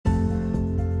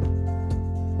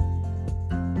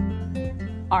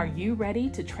Are you ready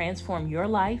to transform your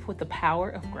life with the power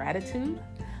of gratitude?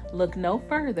 Look no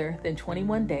further than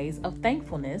 21 Days of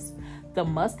Thankfulness, the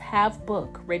must-have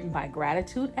book written by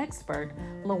gratitude expert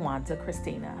Lawanza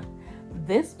Christina.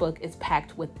 This book is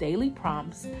packed with daily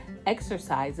prompts,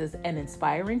 exercises, and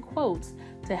inspiring quotes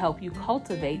to help you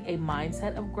cultivate a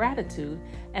mindset of gratitude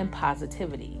and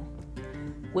positivity.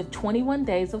 With 21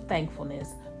 Days of Thankfulness,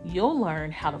 you'll learn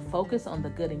how to focus on the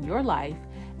good in your life,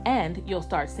 and you'll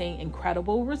start seeing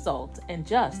incredible results in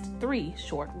just 3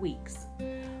 short weeks.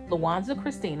 Lawanza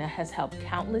Christina has helped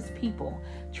countless people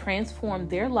transform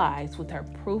their lives with her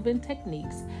proven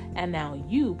techniques, and now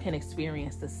you can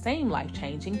experience the same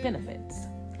life-changing benefits.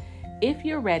 If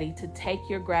you're ready to take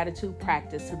your gratitude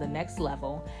practice to the next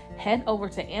level, head over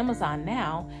to Amazon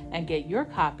now and get your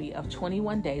copy of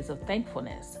 21 Days of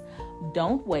Thankfulness.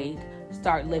 Don't wait.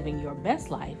 Start living your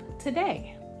best life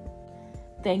today.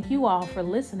 Thank you all for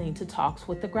listening to Talks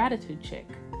with the Gratitude Chick.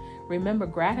 Remember,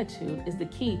 gratitude is the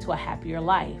key to a happier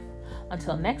life.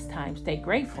 Until next time, stay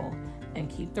grateful and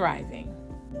keep thriving.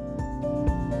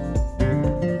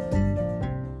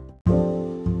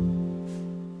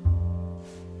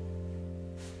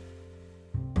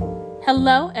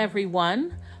 Hello,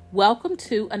 everyone. Welcome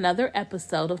to another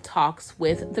episode of Talks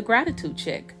with the Gratitude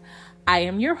Chick. I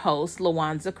am your host,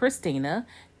 Lawanza Christina,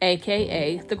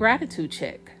 aka The Gratitude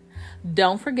Chick.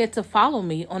 Don't forget to follow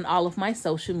me on all of my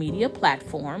social media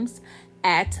platforms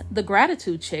at The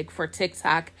Gratitude Chick for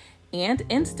TikTok and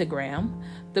Instagram,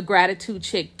 The Gratitude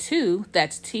Chick 2,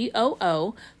 that's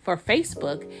TOO, for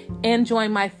Facebook, and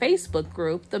join my Facebook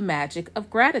group, The Magic of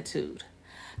Gratitude.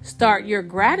 Start your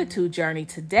gratitude journey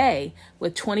today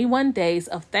with 21 Days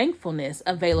of Thankfulness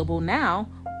available now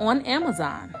on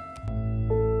Amazon.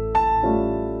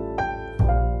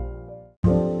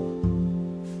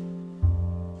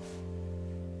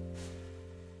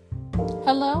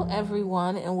 Hello,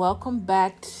 everyone, and welcome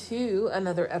back to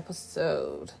another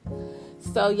episode.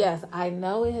 So, yes, I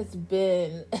know it has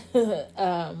been,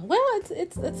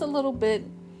 it's a little bit,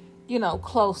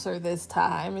 closer this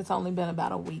time. It's only been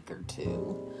about a week or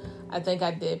two. I think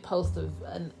I did post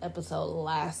an episode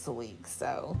last week,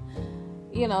 so,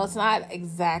 it's not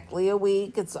exactly a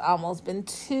week. It's almost been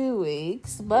 2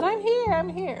 weeks, but I'm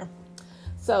here.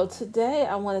 So, today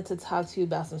I wanted to talk to you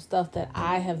about some stuff that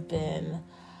I have been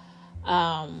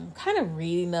kind of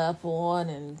reading up on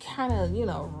and kind of,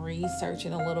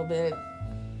 researching a little bit.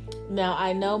 Now,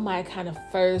 I know my kind of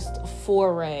first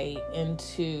foray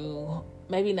into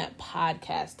maybe not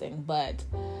podcasting, but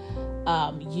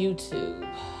YouTube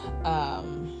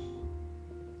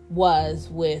was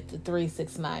with the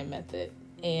 3-6-9 method.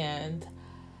 And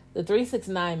the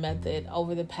 3-6-9 method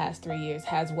over the past 3 years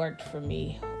has worked for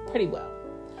me pretty well.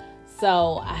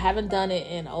 So I haven't done it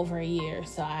in over a year.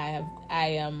 So I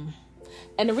am.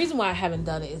 And the reason why I haven't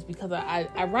done it is because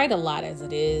I write a lot as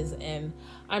it is, and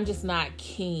I'm just not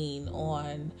keen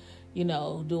on,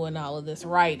 doing all of this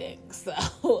writing.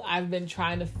 So I've been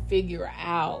trying to figure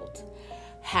out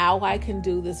how I can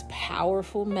do this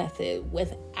powerful method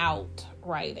without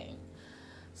writing.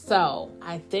 So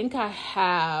I think I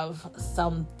have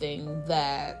something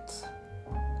that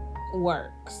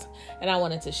works, and I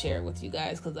wanted to share it with you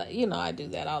guys because, I do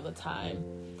that all the time.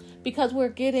 Because we're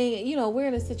getting, we're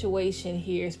in a situation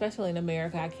here, especially in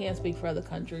America, I can't speak for other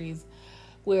countries,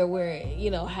 where we're,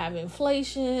 have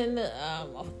inflation,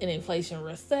 an inflation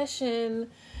recession,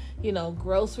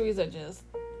 groceries are just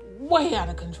way out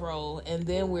of control. And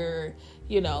then we're,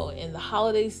 in the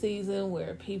holiday season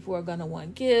where people are going to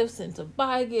want gifts and to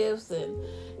buy gifts and,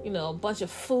 a bunch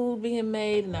of food being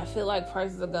made. And I feel like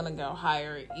prices are going to go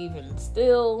higher even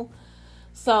still.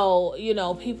 So,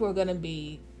 people are going to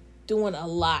be doing a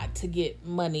lot to get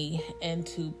money and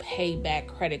to pay back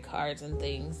credit cards and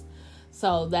things.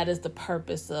 So that is the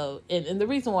purpose of, and the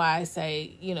reason why I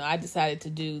say, I decided to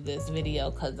do this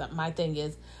video, because my thing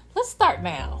is, let's start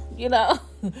now,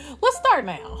 let's start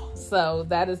now. So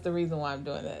that is the reason why I'm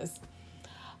doing this.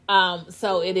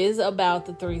 So it is about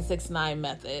the 3-6-9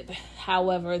 method.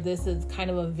 However, this is kind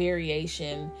of a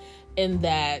variation in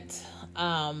that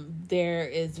there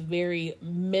is very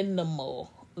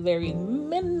minimal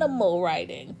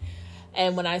writing.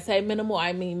 And when I say minimal,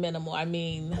 I mean minimal. I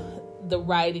mean the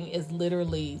writing is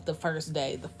literally the first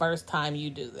day, the first time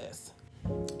you do this.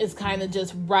 It's kind of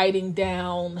just writing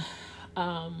down.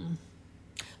 Let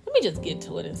me just get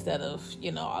to it instead of,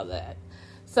 all that.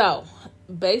 So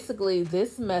basically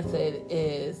this method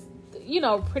is,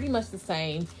 pretty much the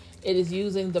same. It is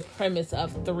using the premise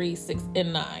of 3, 6,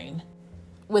 and 9.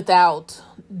 Without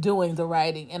doing the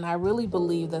writing. And I really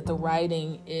believe that the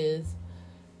writing is,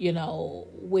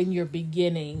 when you're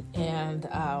beginning, and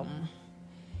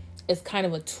it's kind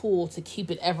of a tool to keep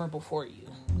it ever before you.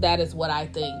 That is what I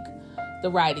think the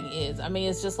writing is. I mean,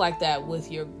 it's just like that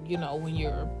with your, when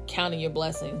you're counting your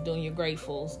blessings, doing your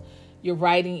gratefuls, you're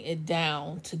writing it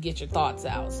down to get your thoughts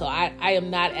out. So I am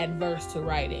not adverse to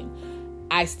writing.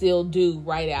 I still do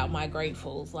write out my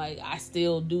gratefuls. Like, I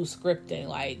still do scripting.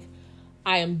 Like,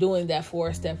 I am doing that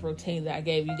 4-step routine that I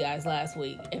gave you guys last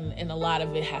week. And a lot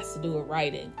of it has to do with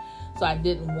writing. So I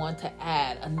didn't want to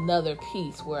add another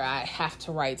piece where I have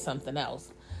to write something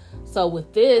else. So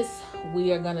with this,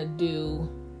 we are going to do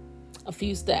a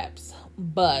few steps,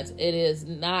 but it is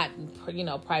not,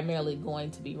 primarily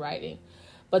going to be writing.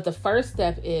 But the first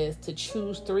step is to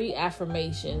choose 3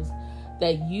 affirmations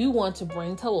that you want to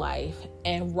bring to life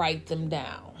and write them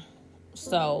down.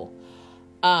 So,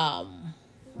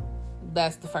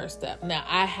 that's the first step. Now,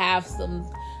 I have some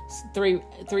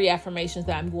three affirmations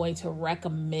that I'm going to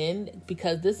recommend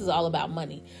because this is all about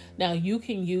money. Now, you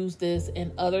can use this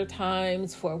in other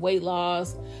times for weight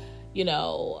loss,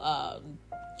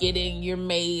 getting your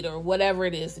mate or whatever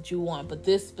it is that you want. But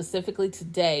this specifically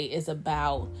today is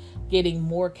about getting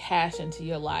more cash into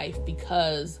your life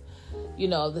because,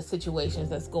 the situations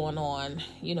that's going on,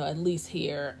 at least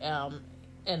here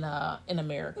in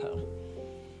America.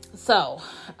 So,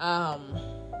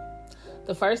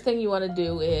 the first thing you want to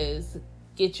do is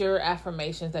get your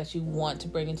affirmations that you want to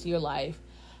bring into your life,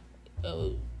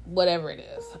 whatever it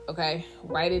is. Okay,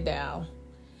 write it down,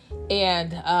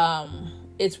 and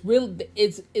it's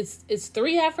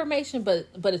 3 affirmations,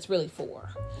 but it's really 4,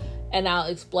 and I'll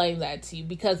explain that to you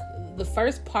because the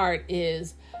first part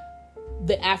is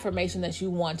the affirmation that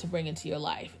you want to bring into your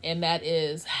life, and that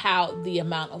is the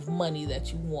amount of money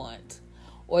that you want.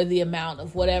 Or the amount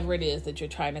of whatever it is that you're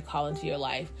trying to call into your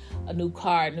life, a new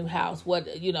car, a new house,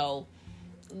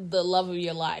 the love of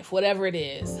your life, whatever it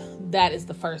is, that is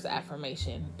the first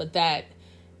affirmation. But that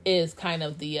is kind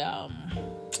of the,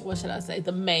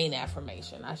 the main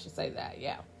affirmation. I should say that,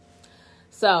 yeah.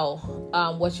 So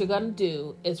what you're going to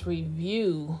do is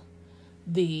review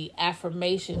the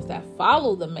affirmations that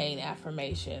follow the main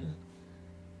affirmation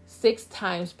 6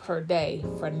 times per day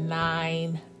for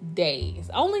 9 days.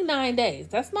 Only 9 days.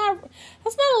 That's not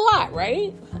a lot,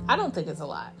 right? I don't think it's a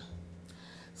lot.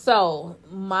 So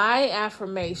my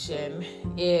affirmation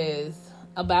is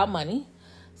about money.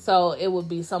 So it would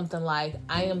be something like,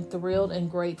 I am thrilled and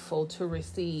grateful to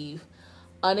receive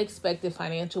unexpected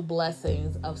financial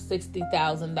blessings of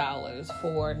 $60,000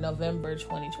 for November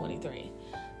 2023.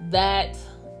 That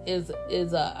is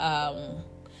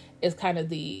kind of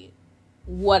the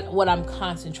what I'm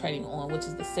concentrating on, which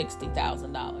is the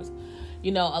 $60,000.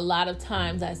 A lot of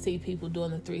times I see people doing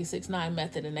the 3-6-9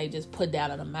 method and they just put down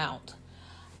an amount.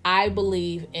 I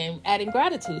believe in adding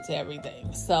gratitude to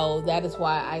everything. So that is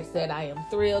why I said I am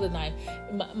thrilled. And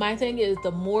my thing is,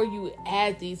 the more you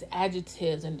add these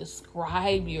adjectives and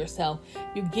describe yourself,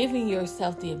 you're giving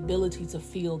yourself the ability to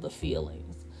feel the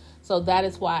feelings. So that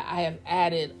is why I have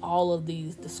added all of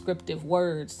these descriptive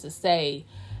words to say,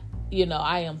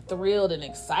 I am thrilled and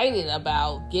excited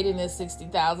about getting this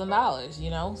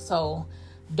 $60,000, So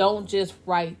don't just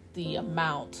write the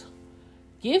amount.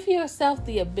 Give yourself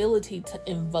the ability to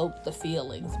invoke the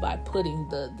feelings by putting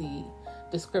the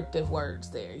descriptive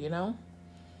words there,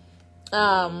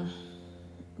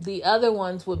 The other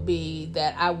ones would be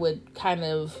that I would kind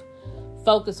of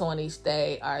focus on each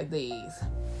day are these.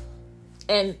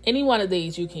 And any one of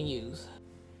these you can use.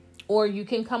 Or you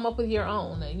can come up with your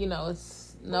own. It's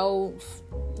no,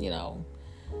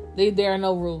 there are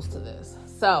no rules to this.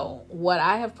 So what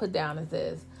I have put down is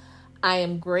this: I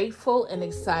am grateful and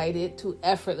excited to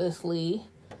effortlessly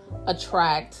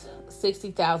attract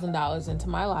 $60,000 into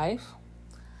my life.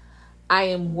 I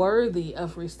am worthy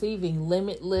of receiving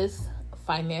limitless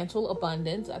financial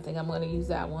abundance. I think I'm going to use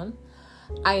that one.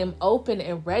 I am open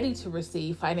and ready to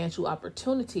receive financial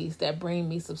opportunities that bring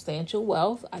me substantial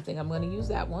wealth. I think I'm going to use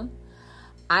that one.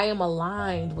 I am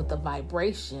aligned with the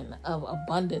vibration of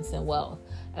abundance and wealth.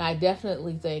 And I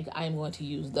definitely think I'm going to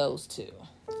use those 2.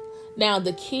 Now,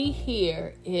 the key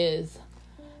here is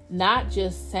not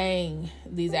just saying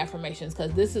these affirmations,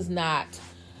 because this is not,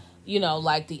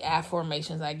 like the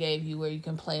affirmations I gave you where you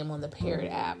can play them on the Parrot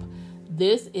app.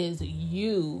 This is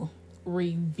you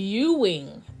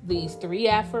reviewing these 3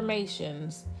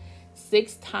 affirmations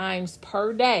 6 times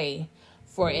per day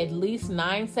for at least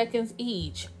 9 seconds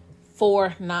each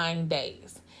for 9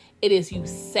 days. It is you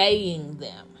saying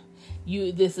them.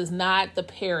 This is not the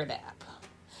Parrot app.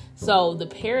 So the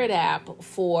Parrot app,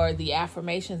 for the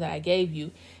affirmations that I gave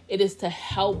you, it is to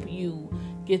help you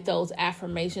get those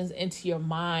affirmations into your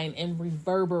mind and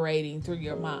reverberating through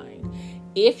your mind.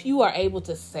 If you are able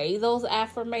to say those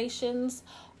affirmations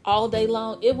all day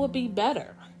long, it would be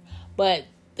better. But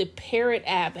the Parrot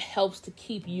app helps to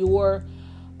keep your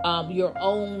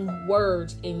own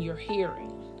words in your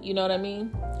hearing. You know what I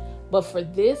mean? But for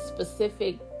this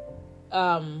specific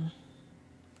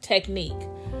technique,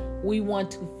 we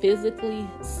want to physically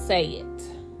say it.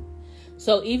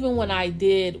 So even when I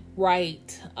did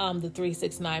write the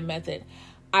 369 method,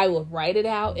 I would write it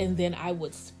out and then I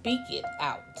would speak it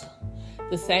out.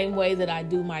 The same way that I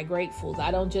do my gratefuls.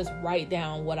 I don't just write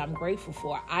down what I'm grateful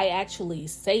for. I actually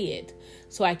say it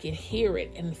so I can hear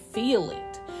it and feel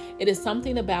it. It is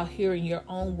something about hearing your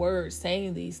own words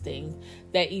saying these things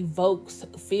that evokes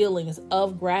feelings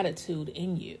of gratitude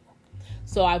in you.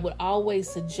 So I would always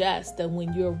suggest that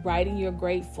when you're writing your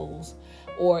gratefuls,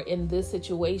 or in this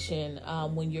situation,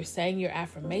 when you're saying your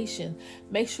affirmation,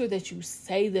 make sure that you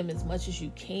say them as much as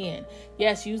you can.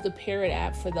 Yes, use the Parrot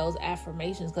app for those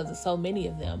affirmations because there's so many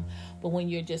of them. But when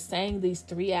you're just saying these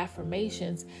 3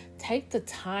 affirmations, take the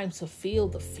time to feel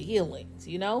the feelings.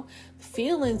 You know,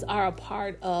 feelings are a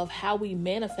part of how we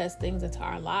manifest things into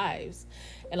our lives.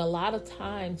 And a lot of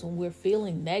times when we're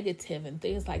feeling negative and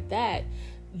things like that,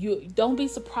 you don't be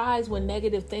surprised when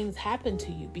negative things happen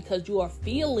to you because you are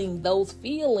feeling those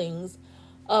feelings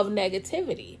of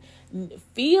negativity.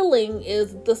 Feeling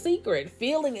is the secret.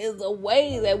 Feeling is a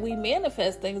way that we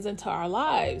manifest things into our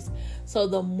lives. So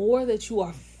the more that you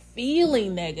are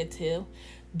feeling negative,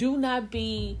 do not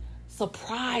be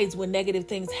surprised when negative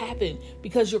things happen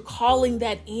because you're calling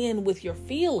that in with your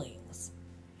feelings.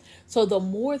 So the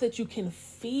more that you can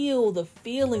feel the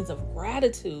feelings of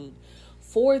gratitude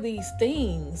for these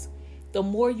things, the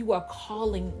more you are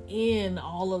calling in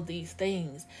all of these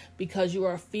things because you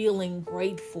are feeling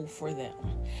grateful for them.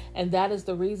 And that is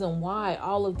the reason why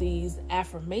all of these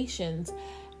affirmations,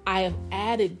 I have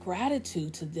added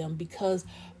gratitude to them, because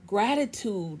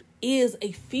gratitude is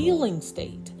a feeling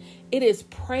state. It is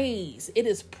praise, it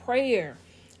is prayer,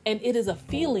 and it is a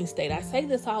feeling state. I say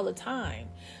this all the time.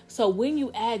 So when you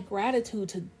add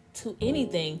gratitude to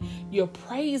anything, you're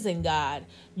praising God,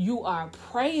 you are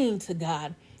praying to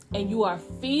God, and you are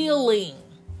feeling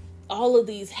all of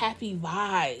these happy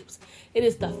vibes. It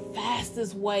is the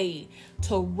fastest way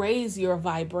to raise your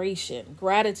vibration.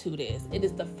 Gratitude is. It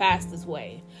is the fastest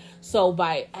way. So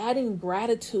by adding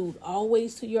gratitude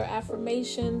always to your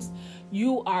affirmations,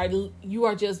 you are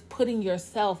just putting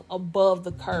yourself above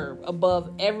the curve,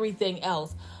 above everything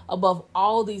else, above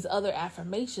all these other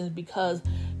affirmations, because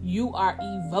you are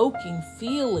evoking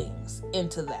feelings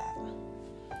into that.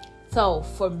 So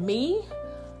for me,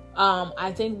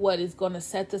 I think what is going to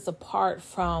set this apart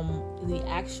from the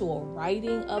actual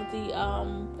writing of the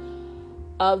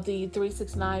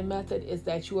 369 method is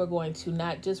that you are going to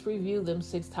not just review them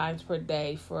 6 times per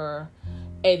day for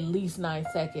at least 9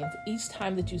 seconds. Each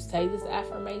time that you say these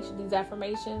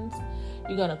affirmations,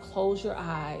 you're going to close your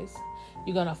eyes.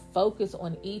 You're going to focus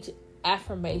on each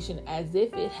affirmation as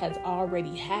if it has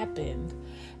already happened,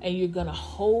 and you're going to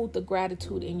hold the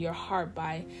gratitude in your heart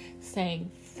by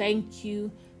saying thank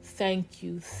you, thank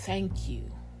you, thank you.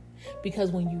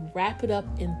 Because when you wrap it up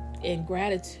in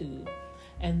gratitude,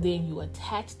 and then you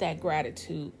attach that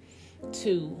gratitude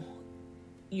to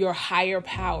your higher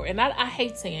power. And I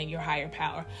hate saying your higher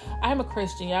power. I'm a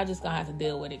Christian. Y'all just gonna have to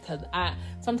deal with it, because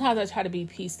sometimes I try to be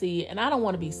PC, and I don't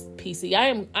want to be PC.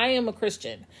 I am a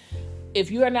Christian. If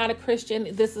you are not a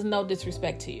Christian, this is no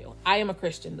disrespect to you. I am a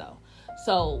Christian though.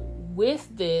 So with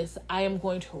this, I am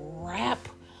going to wrap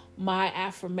my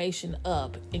affirmation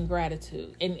up in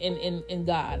gratitude, in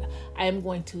God. I am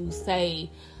going to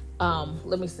say,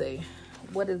 let me see.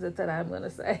 What is it that I'm going to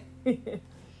say?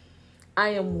 I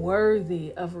am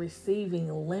worthy of receiving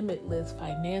limitless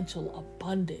financial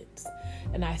abundance.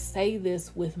 And I say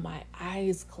this with my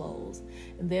eyes closed.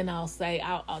 And then I'll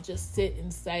just sit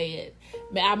and say it.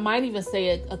 I might even say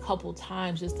it a couple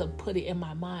times just to put it in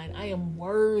my mind. I am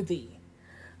worthy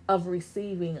of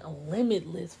receiving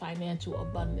limitless financial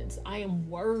abundance. I am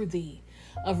worthy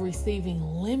of receiving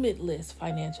limitless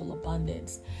financial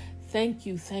abundance. Thank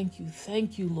you, thank you,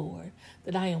 thank you, Lord,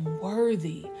 that I am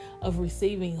worthy of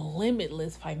receiving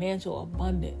limitless financial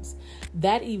abundance.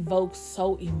 That evokes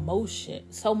so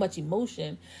much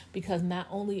emotion, because not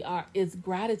only is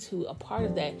gratitude a part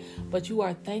of that, but you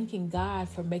are thanking God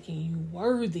for making you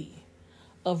worthy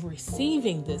of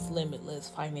receiving this limitless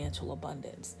financial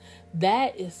abundance.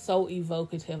 That is so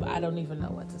evocative. I don't even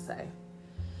know what to say.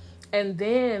 And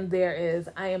then there is,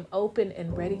 I am open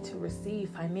and ready to receive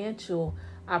financial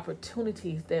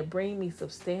opportunities that bring me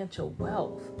substantial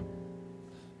wealth.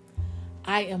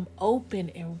 I am open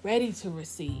and ready to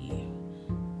receive.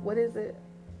 What is it?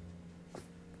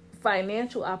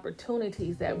 Financial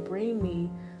opportunities that bring me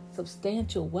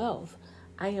substantial wealth.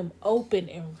 I am open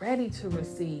and ready to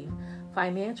receive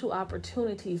financial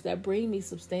opportunities that bring me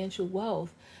substantial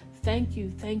wealth. Thank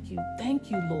you,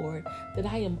 Lord, that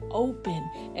I am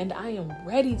open and I am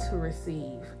ready to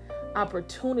receive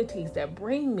opportunities that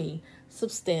bring me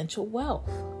substantial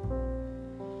wealth.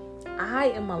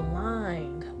 I am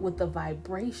aligned with the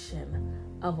vibration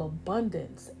of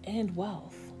abundance and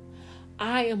wealth.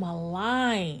 I am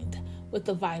aligned with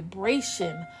the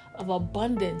vibration of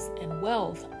abundance and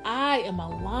wealth. I am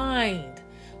aligned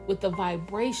with the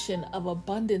vibration of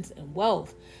abundance and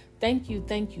wealth. Thank you,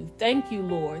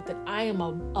 Lord, that I am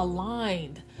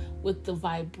aligned with the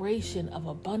vibration of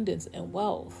abundance and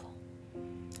wealth.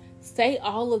 Say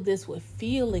all of this with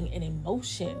feeling and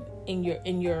emotion in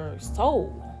your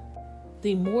soul.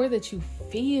 The more that you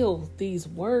feel these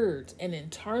words and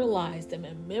internalize them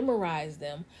and memorize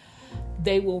them,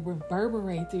 they will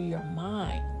reverberate through your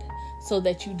mind so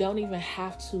that you don't even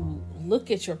have to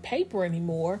look at your paper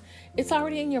anymore. It's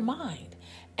already in your mind.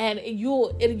 And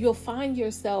you'll find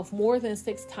yourself more than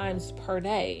 6 times per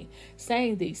day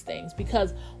saying these things,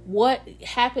 because what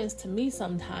happens to me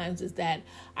sometimes is that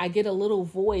I get a little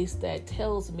voice that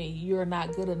tells me you're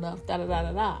not good enough, da da da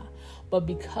da da. But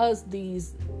because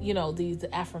these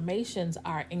affirmations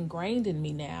are ingrained in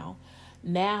me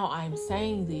now I'm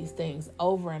saying these things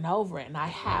over and over, and I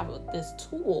have this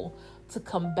tool to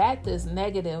combat this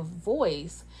negative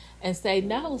voice and say,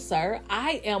 no, sir,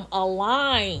 I am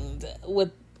aligned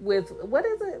with what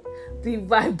is it? The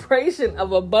vibration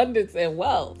of abundance and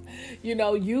wealth.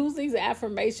 Use these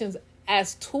affirmations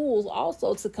as tools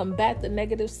also to combat the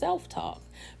negative self-talk,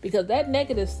 because that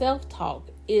negative self-talk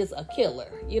is a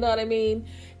killer. You know what I mean?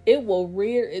 It will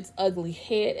rear its ugly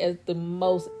head at the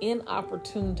most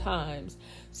inopportune times.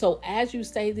 So as you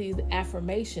say these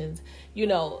affirmations, you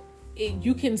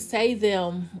can say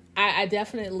them. I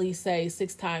definitely say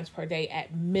 6 times per day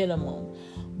at minimum.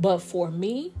 But for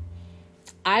me,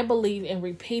 I believe in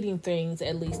repeating things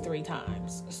at least 3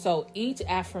 times. So each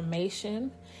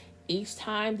affirmation, each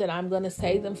time that I'm going to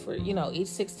say them for, each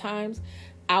 6 times,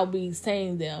 I'll be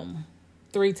saying them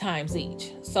 3 times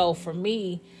each. So for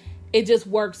me, it just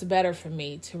works better for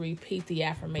me to repeat the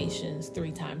affirmations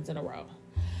 3 times in a row.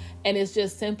 And it's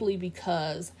just simply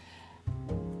because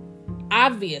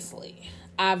obviously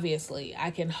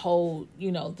I can hold,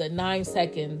 the 9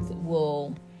 seconds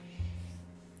will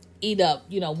eat up,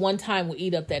 one time will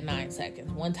eat up that 9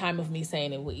 seconds. One time of me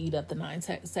saying it will eat up the 9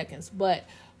 seconds. But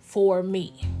for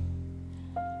me,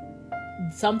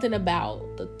 something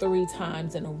about the 3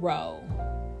 times in a row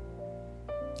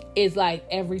is like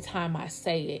every time I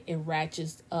say it, it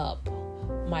ratchets up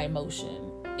my emotion.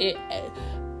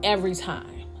 Every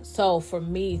time. So for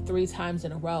me, 3 times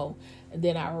in a row, and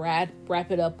then I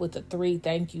wrap it up with the 3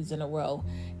 thank yous in a row.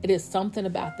 It is something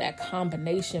about that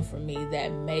combination for me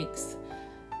that makes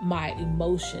my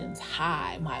emotions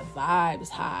high, my vibes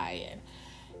high, and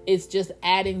it's just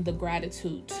adding the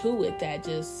gratitude to it that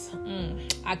just,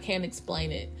 I can't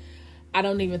explain it. I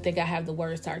don't even think I have the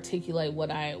words to articulate what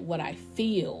I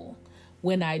feel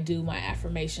when I do my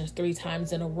affirmations 3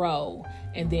 times in a row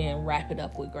and then wrap it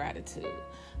up with gratitude.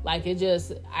 Like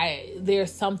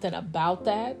there's something about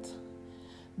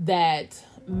that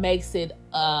makes it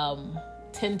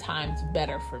 10 times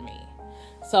better for me.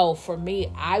 So for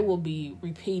me, I will be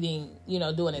repeating,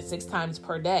 doing it 6 times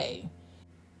per day,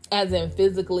 as in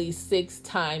physically 6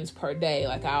 times per day.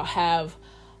 Like I'll have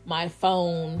my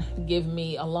phone give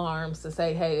me alarms to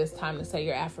say, hey, it's time to say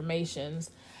your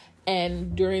affirmations.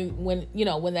 And when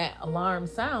that alarm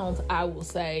sounds, I will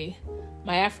say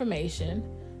my affirmation.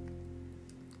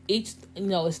 Each,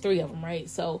 it's 3 of them, right?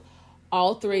 So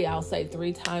all 3, I'll say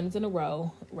 3 times in a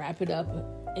row, wrap it up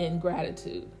in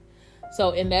gratitude.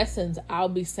 So in essence, I'll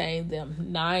be saying them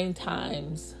 9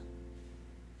 times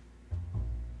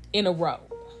in a row,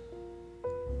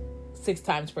 6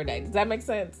 times per day. Does that make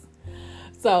sense?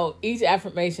 So each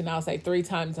affirmation, I'll say 3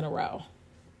 times in a row,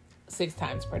 6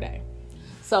 times per day.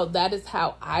 So that is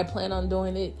how I plan on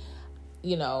doing it.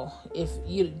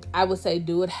 I would say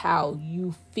do it how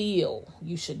you feel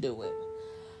you should do it,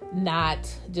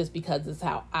 not just because it's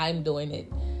how I'm doing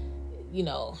it.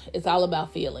 It's all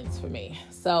about feelings for me.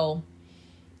 So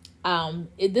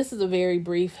this is a very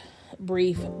brief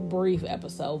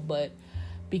episode, but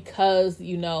because,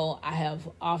 I have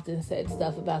often said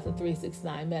stuff about the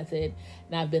 369 method,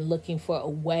 and I've been looking for a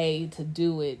way to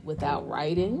do it without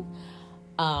writing,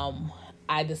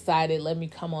 I decided, let me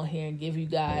come on here and give you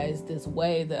guys this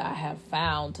way that I have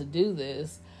found to do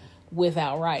this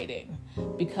without writing,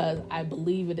 because I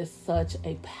believe it is such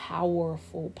a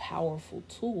powerful, powerful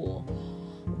tool.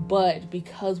 But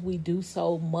because we do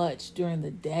so much during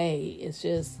the day, it's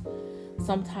just,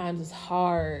 sometimes it's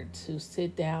hard to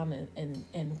sit down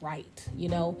and write.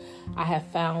 I have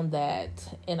found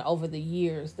that over the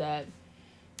years that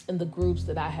in the groups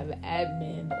that I have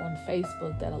admin on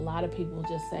Facebook, that a lot of people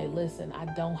just say, listen, I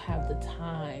don't have the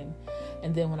time.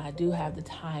 And then when I do have the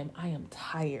time, I am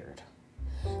tired.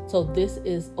 So this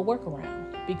is a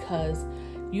workaround, because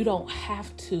you don't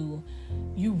have to,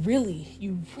 you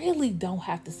really don't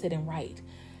have to sit and write.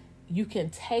 You can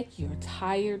take your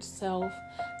tired self,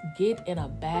 get in a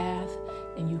bath,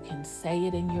 and you can say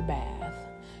it in your bath.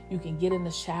 You can get in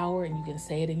the shower and you can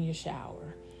say it in your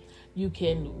shower. You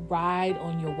can ride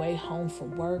on your way home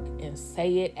from work and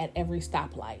say it at every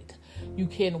stoplight. You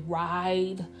can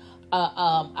ride,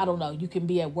 I don't know, you can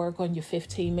be at work on your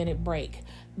 15-minute break.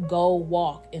 Go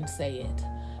walk and say it.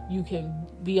 You can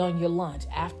be on your lunch.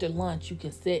 After lunch, you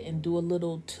can sit and do a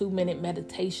little 2-minute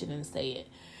meditation and say it.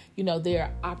 There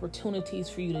are opportunities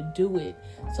for you to do it.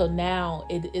 So now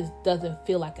it doesn't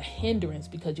feel like a hindrance,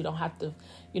 because you don't have to,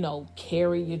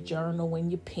 carry your journal and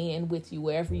your pen with you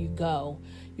wherever you go.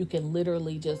 You can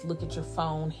literally just look at your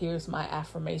phone. Here's my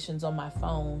affirmations on my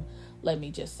phone. Let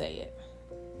me just say it.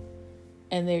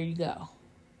 And there you go.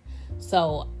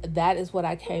 So that is what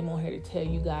I came on here to tell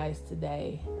you guys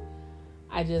today.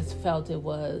 I just felt it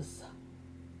was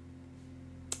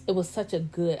such a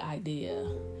good idea.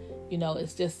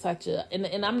 It's just such a,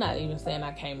 and I'm not even saying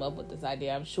I came up with this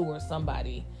idea. I'm sure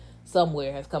somebody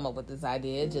somewhere has come up with this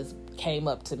idea. It just came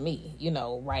up to me,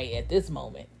 right at this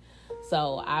moment.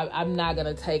 So I'm not going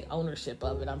to take ownership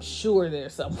of it. I'm sure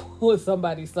there's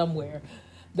somebody somewhere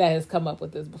that has come up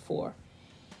with this before.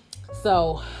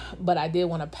 So, but I did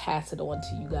want to pass it on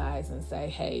to you guys and say,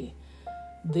 hey,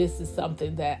 this is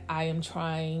something that I am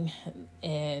trying,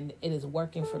 and it is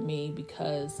working for me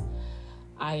because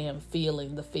I am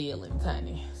feeling the feelings,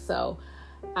 honey. So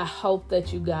I hope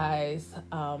that you guys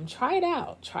try it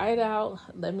out.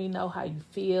 Let me know how you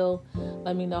feel.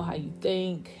 Let me know how you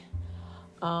think.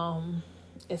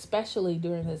 Especially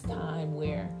during this time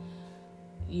where,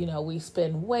 we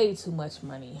spend way too much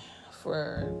money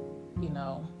for,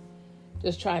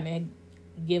 just trying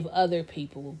to give other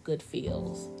people good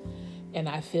feels. And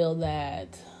I feel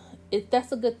that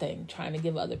that's a good thing, trying to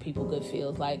give other people good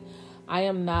feels. Like, I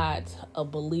am not a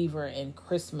believer in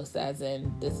Christmas as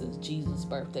in this is Jesus'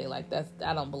 birthday. Like,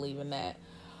 I don't believe in that.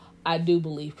 I do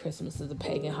believe Christmas is a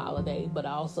pagan holiday, but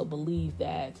I also believe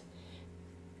that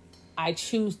I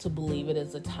choose to believe it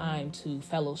is a time to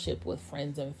fellowship with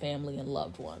friends and family and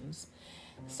loved ones.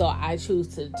 So I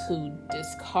choose to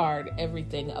discard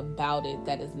everything about it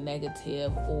that is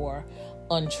negative or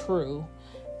untrue,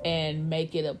 and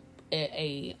make it a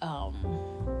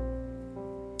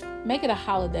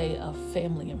holiday of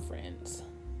family and friends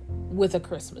with a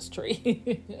Christmas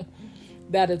tree.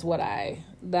 That is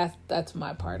that's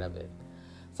my part of it.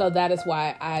 So that is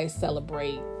why I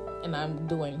celebrate, and I'm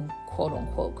doing quote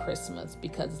unquote Christmas,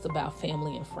 because it's about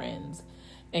family and friends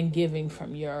and giving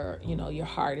from your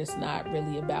heart. Is not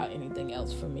really about anything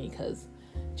else for me, because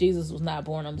Jesus was not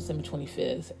born on December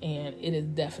 25th, and it is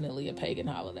definitely a pagan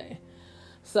holiday.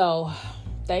 So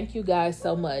thank you guys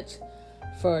so much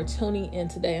for tuning in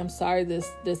today. I'm sorry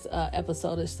this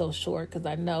episode is so short, because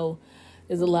I know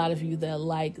there's a lot of you that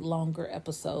like longer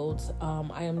episodes.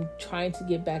 I am trying to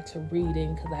get back to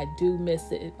reading, because I do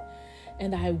miss it,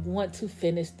 and I want to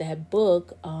finish that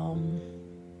book,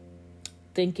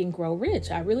 Think and Grow Rich.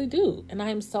 I really do. And I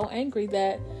am so angry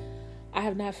that I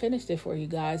have not finished it for you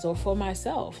guys, or for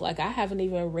myself. Like, I haven't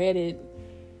even read it,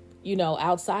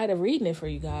 outside of reading it for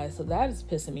you guys. So that is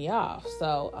pissing me off.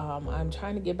 So I'm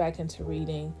trying to get back into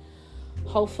reading.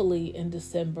 Hopefully in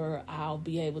December, I'll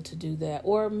be able to do that.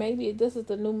 Or maybe this is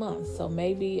the new month. So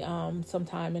maybe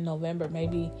sometime in November,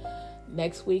 maybe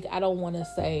next week. I don't want to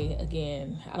say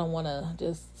again. I don't want to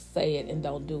just say it and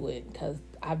don't do it, because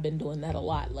I've been doing that a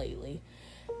lot lately.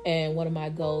 And one of my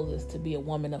goals is to be a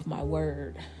woman of my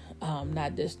word,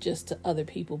 not just to other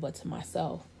people, but to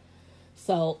myself.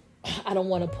 So I don't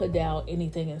want to put down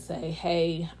anything and say,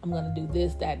 hey, I'm going to do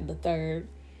this, that, and the third.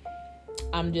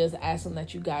 I'm just asking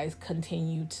that you guys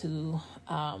continue to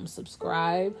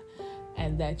subscribe,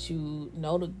 and that you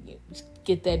know to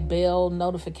get that bell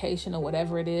notification or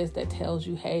whatever it is that tells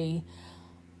you, hey,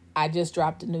 I just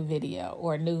dropped a new video,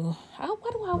 or why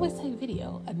do I always say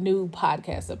video? A new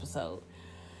podcast episode.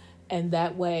 And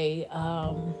that way,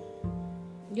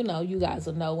 you guys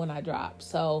will know when I drop.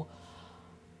 So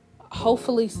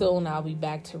hopefully soon I'll be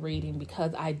back to reading,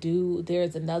 because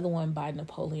there's another one by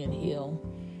Napoleon Hill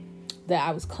that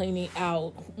I was cleaning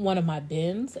out one of my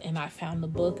bins, and I found the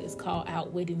book. It's called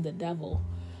Outwitting the Devil.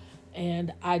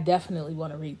 And I definitely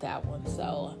want to read that one.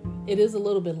 So it is a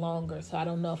little bit longer. So I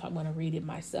don't know if I'm going to read it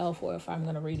myself or if I'm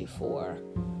going to read it for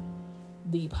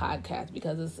the podcast,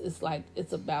 because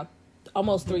it's about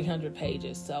almost 300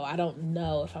 pages. So I don't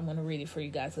know if I'm going to read it for you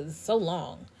guys because it's so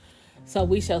long. So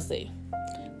we shall see.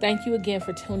 Thank you again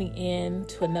for tuning in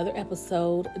to another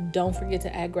episode. Don't forget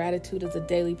to add gratitude as a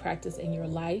daily practice in your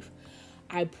life.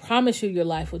 I promise you your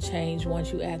life will change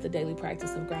once you add the daily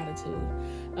practice of gratitude.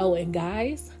 Oh, and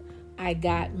guys, I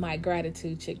got my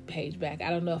Gratitude Chick page back.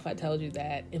 I don't know if I told you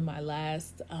that in my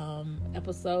last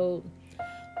episode,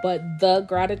 but the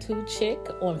Gratitude Chick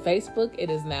on Facebook, it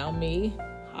is now me.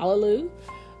 Hallelujah.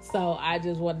 So I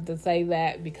just wanted to say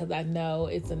that because I know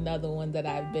it's another one that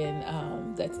I've been,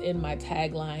 that's in my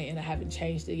tagline and I haven't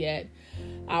changed it yet.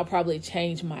 I'll probably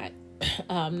change my,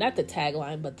 not the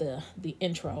tagline, but the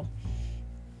intro.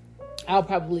 I'll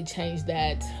probably change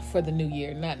that for the new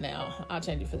year. Not now. I'll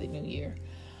change it for the new year.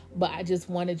 But I just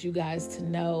wanted you guys to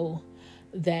know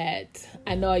that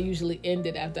I know I usually end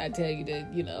it after I tell you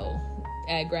to,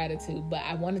 add gratitude. But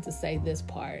I wanted to say this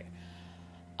part.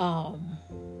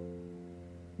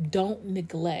 Don't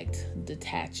neglect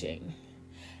detaching.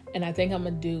 And I think I'm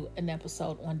going to do an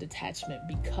episode on detachment,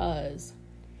 because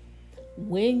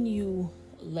when you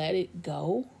let it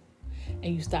go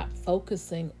and you stop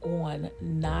focusing on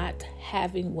not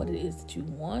having what it is that you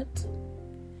want,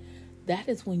 that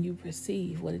is when you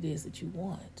receive what it is that you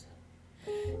want.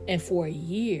 And for a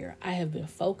year, I have been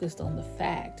focused on the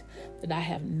fact that I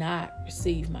have not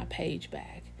received my page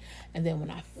back. And then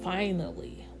when I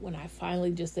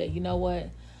finally just said, you know what,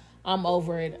 I'm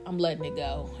over it, I'm letting it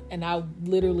go, and I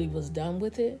literally was done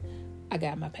with it, I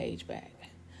got my page back.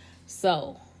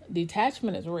 So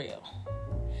detachment is real.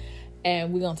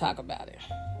 And we're going to talk about it.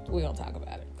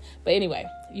 But anyway,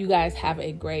 you guys have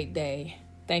a great day.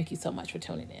 Thank you so much for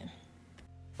tuning in.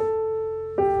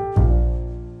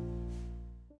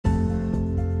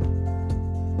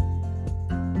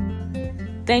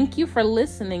 Thank you for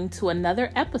listening to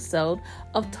another episode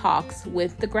of Talks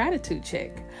with the Gratitude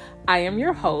Chick. I am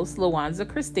your host, Lawanza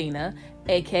Christina,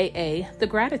 aka The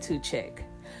Gratitude Chick.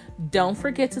 Don't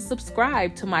forget to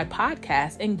subscribe to my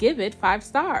podcast and give it 5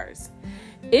 stars.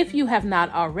 If you have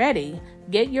not already,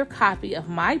 get your copy of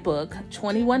my book,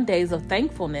 21 Days of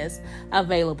Thankfulness,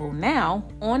 available now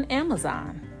on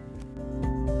Amazon.